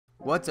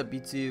What's up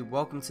YouTube?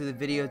 Welcome to the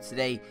video.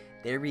 Today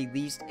they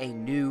released a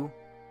new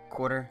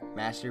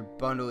Quartermaster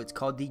bundle. It's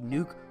called the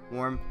Nuke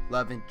Warm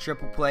Lovin'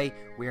 Triple Play.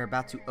 We are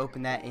about to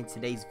open that in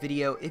today's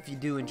video. If you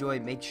do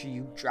enjoy, make sure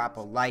you drop a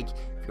like.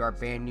 If you are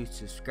brand new,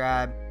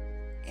 subscribe,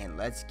 and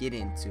let's get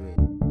into it.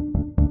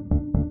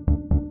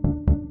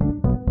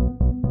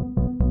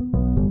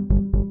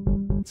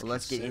 So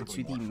let's get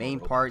into the main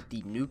part,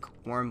 the Nuke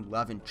Warm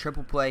Lovin'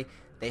 Triple Play.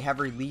 They have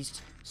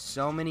released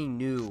so many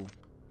new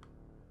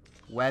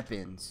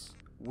weapons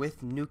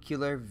with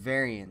nuclear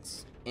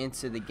variants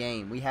into the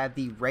game. We have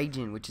the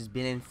Raging, which has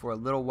been in for a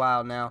little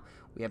while now.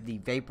 We have the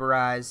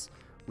Vaporize.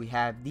 We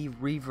have the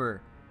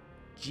Reaver,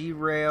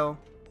 G-Rail,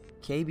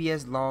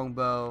 KBS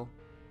Longbow,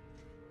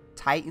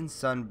 Titan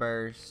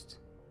Sunburst,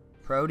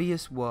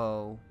 Proteus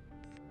Woe,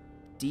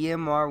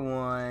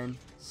 DMR1,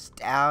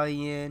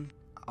 Stallion,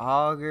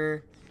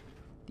 Auger,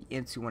 the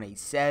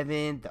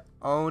M2187, the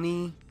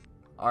Oni,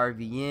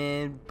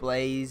 RVN,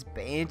 Blaze,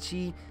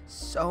 Banshee.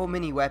 So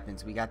many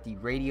weapons. We got the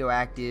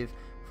Radioactive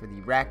for the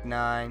Rack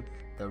 9,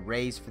 the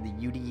Rays for the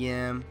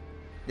UDM.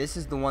 This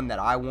is the one that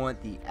I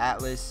want, the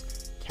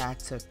Atlas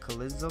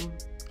Cataclysm.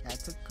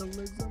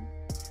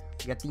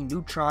 We got the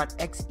Neutron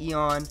X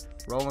Eon,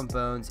 Rolling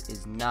Bones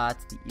is not,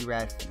 the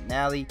Erad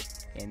Finale,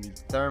 and the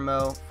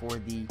Thermo for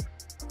the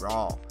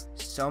Raw.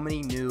 So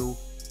many new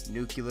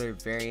nuclear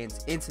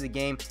variants into the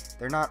game.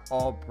 They're not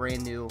all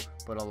brand new,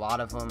 but a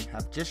lot of them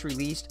have just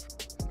released.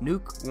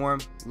 Nuke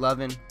Warm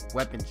Lovin'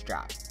 Weapons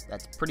Drop.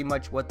 That's pretty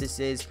much what this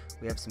is.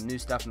 We have some new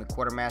stuff in the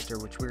Quartermaster,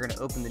 which we're going to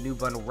open the new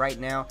bundle right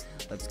now.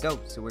 Let's go.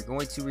 So we're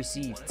going to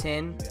receive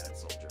 10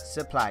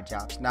 supply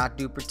drops, not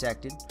do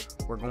protected.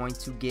 We're going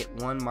to get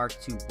one Mark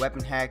II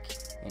weapon hack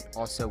and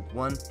also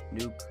one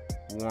Nuke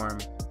Warm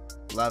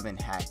Lovin'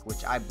 hack,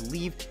 which I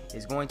believe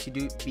is going to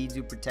be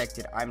do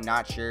protected. I'm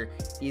not sure.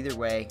 Either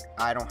way,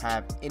 I don't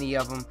have any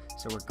of them,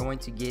 so we're going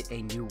to get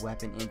a new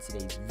weapon in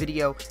today's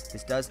video.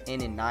 This does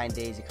end in 9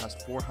 days. It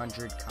costs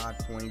 400 COD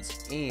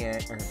points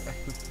and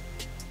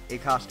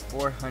it costs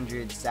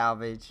 400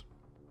 salvage.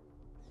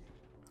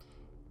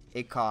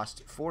 It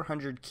costs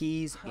 400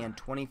 keys and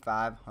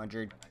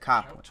 2,500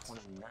 COD points.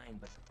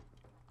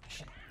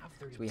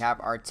 So we have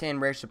our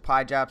 10 rare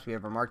supply drops. We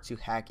have our Mark II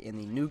hack and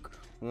the Nuke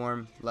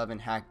Warm Lovin'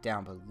 hack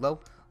down below.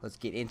 Let's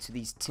get into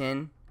these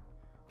 10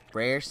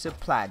 rare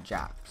supply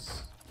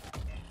drops.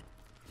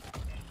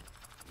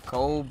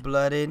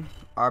 Cold-blooded,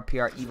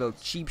 RPR Evo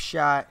cheap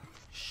shot,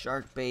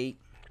 shark bait,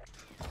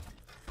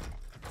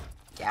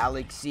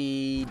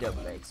 Galaxy,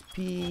 double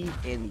XP,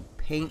 and the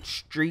paint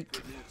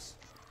streak.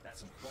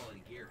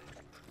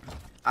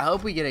 I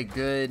hope we get a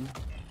good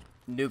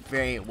nuke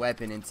variant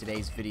weapon in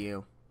today's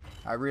video.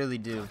 I really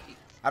do.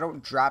 I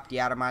don't drop the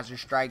atomizer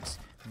strikes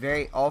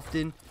very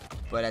often,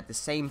 but at the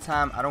same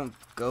time, I don't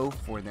go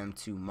for them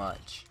too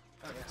much.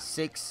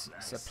 6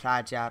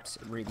 supply drops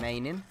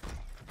remaining.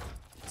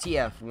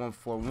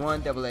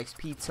 TF141 double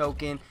XP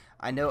token.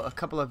 I know a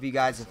couple of you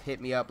guys have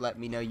hit me up, let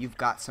me know you've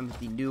got some of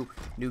the new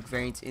nuke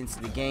variants into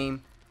the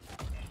game.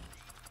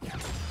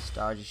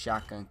 Starger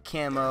shotgun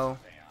camo.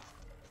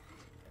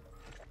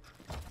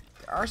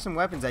 There are some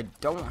weapons I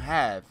don't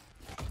have.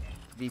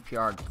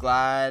 VPR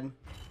glide.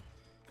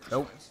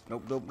 Nope.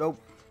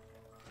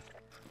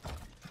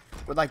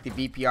 Would like the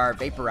VPR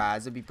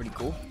Vaporize. That'd be pretty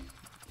cool.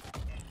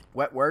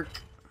 Wet work.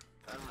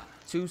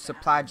 2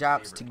 supply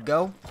drops to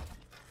go.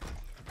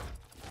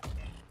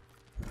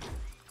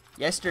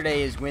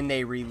 Yesterday is when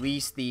they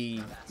released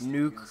the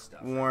Nuke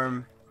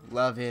Warm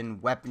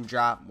Lovin' weapon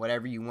drop,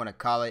 whatever you want to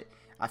call it.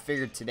 I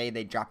figured today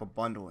they'd drop a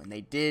bundle, and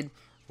they did,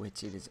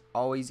 which it is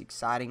always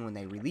exciting when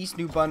they release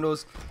new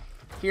bundles.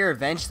 Here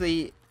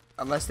eventually,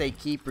 unless they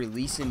keep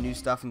releasing new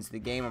stuff into the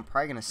game, I'm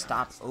probably going to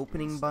stop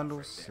opening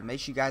bundles. So make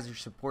sure you guys are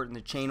supporting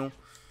the channel.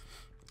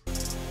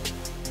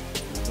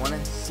 If you want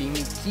to see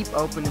me keep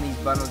opening these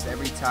bundles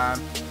every time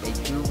they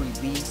do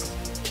release,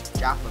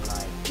 drop a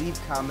like, leave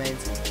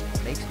comments.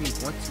 It makes me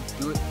want to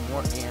do it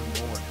more and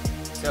more.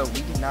 So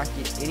we did not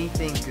get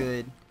anything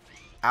good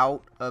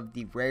out of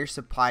the rare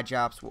supply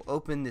drops. We'll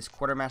open this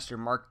Quartermaster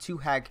Mark II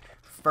hack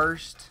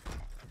first.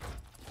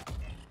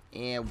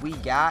 And we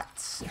got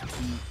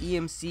the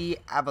EMC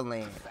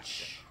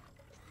Avalanche.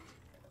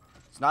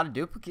 It's not a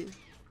duplicate.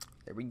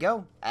 There we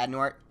go.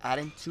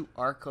 Adding to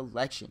our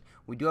collection.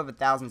 We do have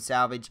 1,000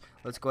 salvage.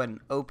 Let's go ahead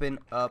and open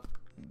up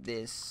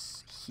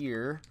this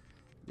here.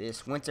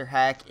 This winter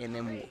hack. And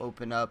then we'll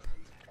open up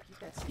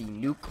the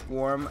Nuke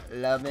Warm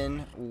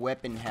Lovin'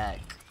 weapon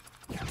hack.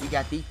 We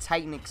got the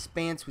Titan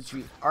Expanse, which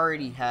we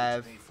already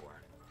have.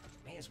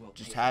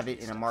 Just have it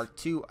in a Mark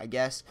II, I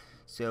guess.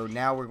 So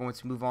now we're going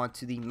to move on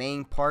to the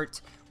main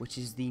part, which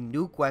is the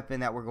nuke weapon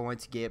that we're going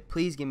to get.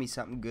 Please give me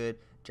something good.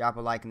 Drop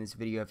a like in this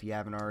video if you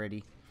haven't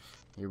already.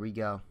 Here we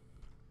go.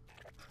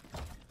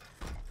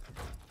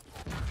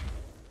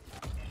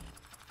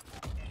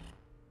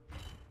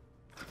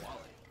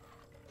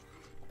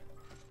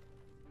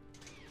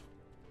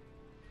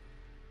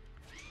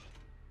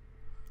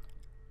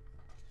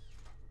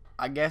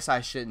 I guess I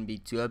shouldn't be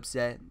too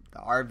upset. The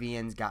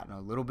RVN's gotten a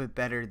little bit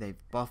better. They've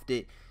buffed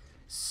it.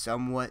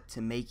 somewhat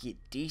to make it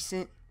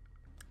decent.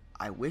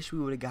 I wish we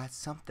would have got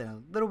something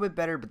a little bit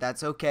better, but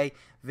that's okay.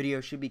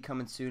 Video should be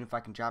coming soon. If I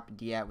can drop a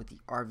DAT with the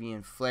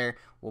RVN flare,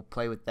 we'll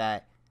play with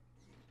that.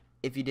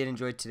 If you did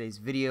enjoy today's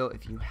video,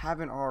 if you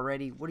haven't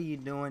already, what are you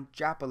doing?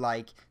 Drop a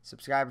like,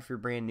 subscribe if you're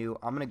brand new.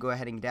 I'm going to go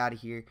ahead and get out of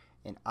here,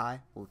 and I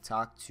will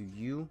talk to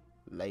you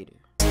later.